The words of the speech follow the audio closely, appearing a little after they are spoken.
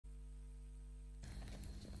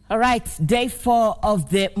All right, day 4 of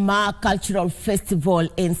the Maa Cultural Festival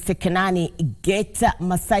in Sekenani Geta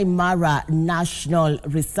Masai Mara National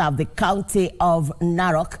Reserve, the county of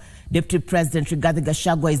Narok. Deputy President Rigathi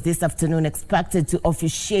Gachagua is this afternoon expected to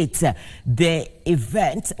officiate the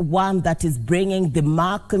event, one that is bringing the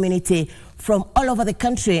Maa community from all over the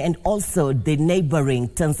country and also the neighboring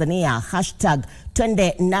Tanzania. Hashtag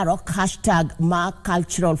Twende Narok, hashtag Maa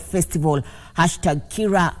Cultural Festival, hashtag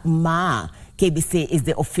Kira Maa. KBC is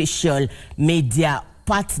the official media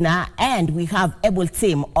partner, and we have able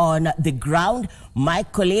team on the ground. My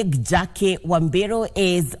colleague Jackie Wambiru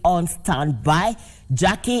is on standby.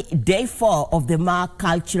 Jackie, day 4 of the Maa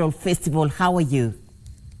Cultural Festival. How are you?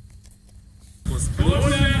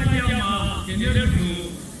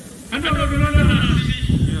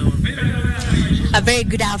 A very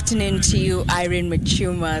good afternoon to you, Irene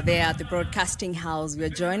Machuma, there at the Broadcasting House. We're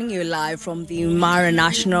joining you live from the Mara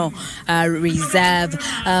National Reserve,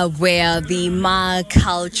 where the Maa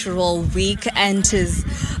Cultural Week enters.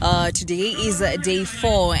 Today is day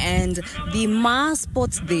 4, and the Maa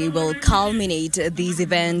Sports Day will culminate this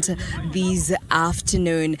event this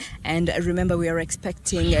afternoon. And remember, we are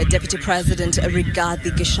expecting Deputy President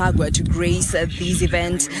Rigathi Gachagua to grace this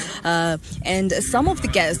event. And some of the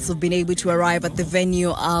guests have been able to arrive at the venue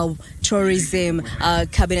are Tourism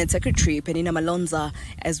Cabinet Secretary Penina Malonza,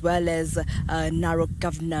 as well as Narok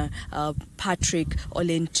Governor Patrick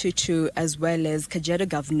Olentutu, as well as Kajiado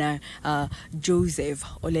Governor Joseph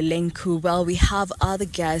Olelenku. Well, we have other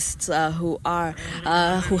guests who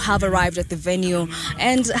have arrived at the venue,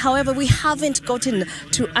 and however, we haven't gotten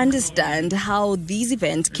to understand how this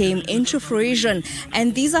event came into fruition.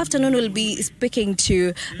 And this afternoon we'll be speaking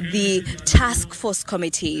to the task force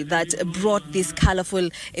committee that brought this colorful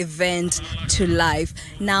event to life.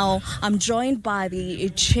 Now, I'm joined by the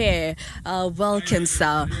chair. Welcome,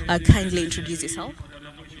 sir. Kindly introduce yourself.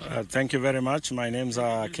 Thank you very much. My name's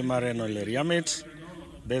Kimaren Oleriamit,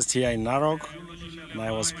 based here in Narok. And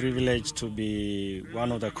I was privileged to be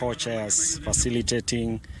one of the co-chairs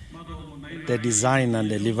facilitating the design and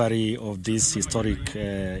delivery of this historic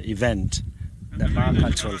event, the Maa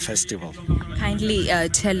Cultural Festival. Kindly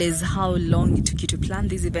tell us how long it took you to plan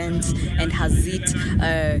this event, and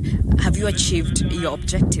have you achieved your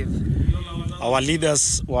objective? Our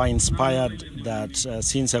leaders were inspired that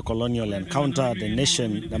since a colonial encounter,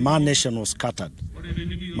 the Maa nation was scattered.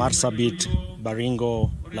 Marsabit, Baringo,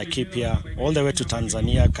 Laikipia, all the way to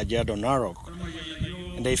Tanzania, Kajiado, Narok.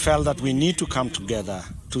 And they felt that we need to come together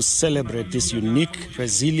to celebrate this unique,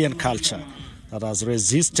 resilient culture that has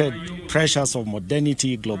resisted pressures of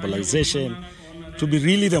modernity, globalization, to be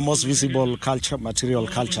really the most visible culture, material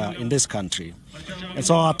culture in this country. And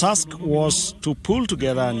so our task was to pull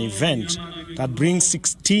together an event that brings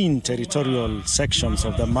 16 territorial sections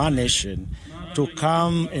of the Maa nation to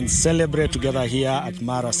come and celebrate together here at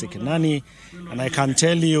Mara Sekenani. And I can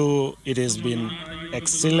tell you it has been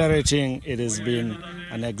exhilarating, it has been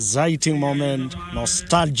an exciting moment,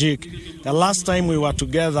 nostalgic. The last time we were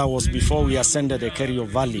together was before we ascended the Kerio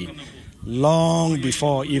Valley, long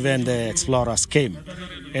before even the explorers came.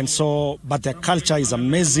 And so, but the culture is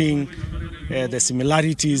amazing, the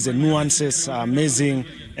similarities, the nuances are amazing,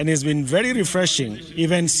 and it's been very refreshing,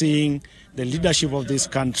 even seeing the leadership of this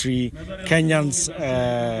country, Kenyans,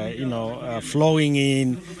 flowing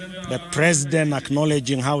in, the president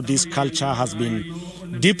acknowledging how this culture has been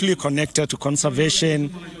deeply connected to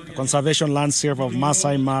conservation, the conservation landscape of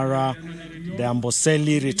Masai Mara, the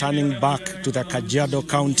Amboseli returning back to the Kajiado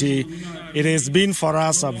County. It has been for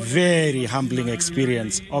us a very humbling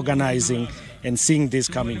experience organizing and seeing this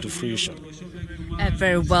coming to fruition.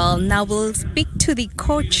 Very well. Now we'll speak to the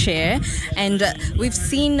co-chair, and we've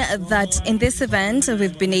seen that in this event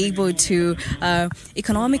we've been able to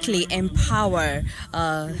economically empower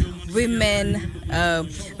women,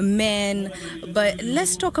 men, but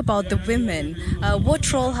let's talk about the women.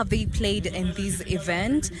 What role have they played in this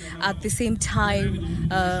event? At the same time,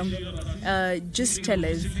 just tell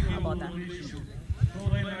us about that.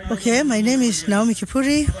 Okay, my name is Naomi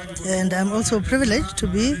Kipuri, and I'm also privileged to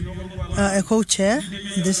be a co-chair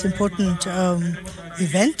in this important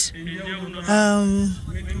event.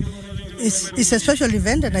 It's a special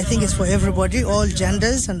event, and I think it's for everybody, all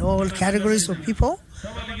genders and all categories of people.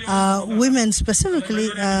 Women specifically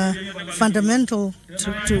are fundamental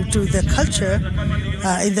to the culture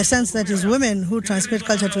in the sense that it's women who transmit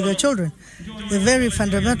culture to their children. The very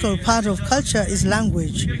fundamental part of culture is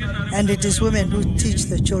language, and it is women who teach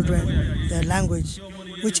the children their language,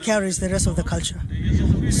 which carries the rest of the culture.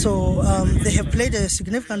 So they have played a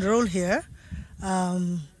significant role here.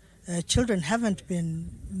 children haven't been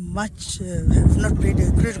much, have not played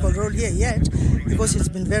a critical role here yet, because it's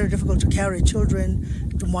been very difficult to carry children,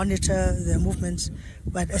 to monitor their movements.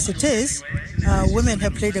 But as it is, women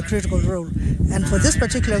have played a critical role. And for this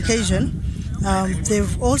particular occasion,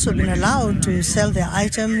 they've also been allowed to sell their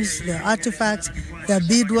items, their artifacts, their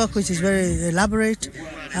beadwork, which is very elaborate.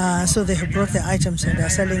 So they have brought their items and they're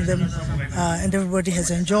selling them, and everybody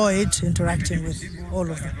has enjoyed interacting with all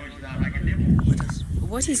of them.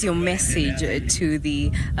 What is your message to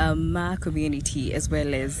the Maa community as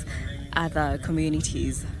well as other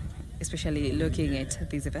communities, especially looking at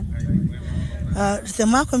this event? The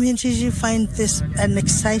Maa community find this an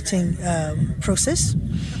exciting process.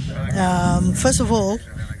 First of all,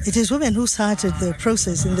 it is women who started the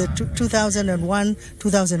process in the 2001,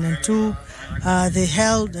 2002. They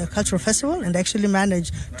held a cultural festival and actually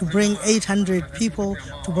managed to bring 800 people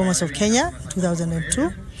to Bomas of Kenya in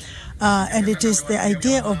 2002. And it is the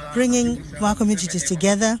idea of bringing Maa communities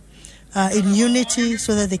together in unity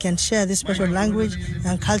so that they can share this special language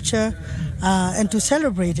and culture, and to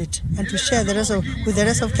celebrate it and to share with the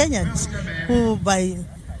rest of Kenyans who,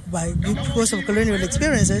 because of colonial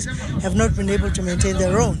experiences, have not been able to maintain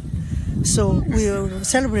their own. So we are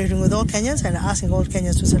celebrating with all Kenyans and asking all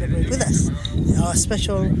Kenyans to celebrate with us our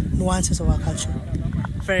special nuances of our culture.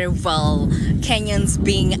 Very well. Kenyans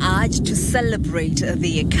being urged to celebrate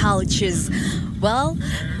their cultures. Well,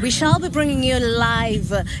 we shall be bringing you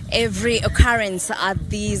live every occurrence at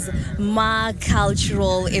this Maa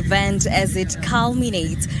Cultural event as it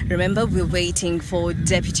culminates. Remember, we're waiting for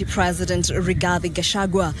Deputy President Rigathi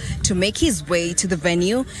Gachagua to make his way to the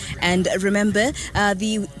venue. And remember,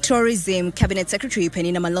 the Tourism Cabinet Secretary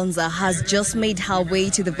Penina Malonza has just made her way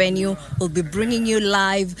to the venue. We'll be bringing you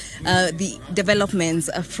live the developments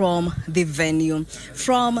from the venue.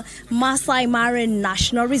 From Masai Mara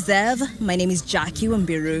National Reserve, my name is Jackie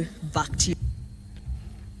Wambiru. Back to you.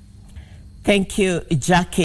 Thank you, Jackie.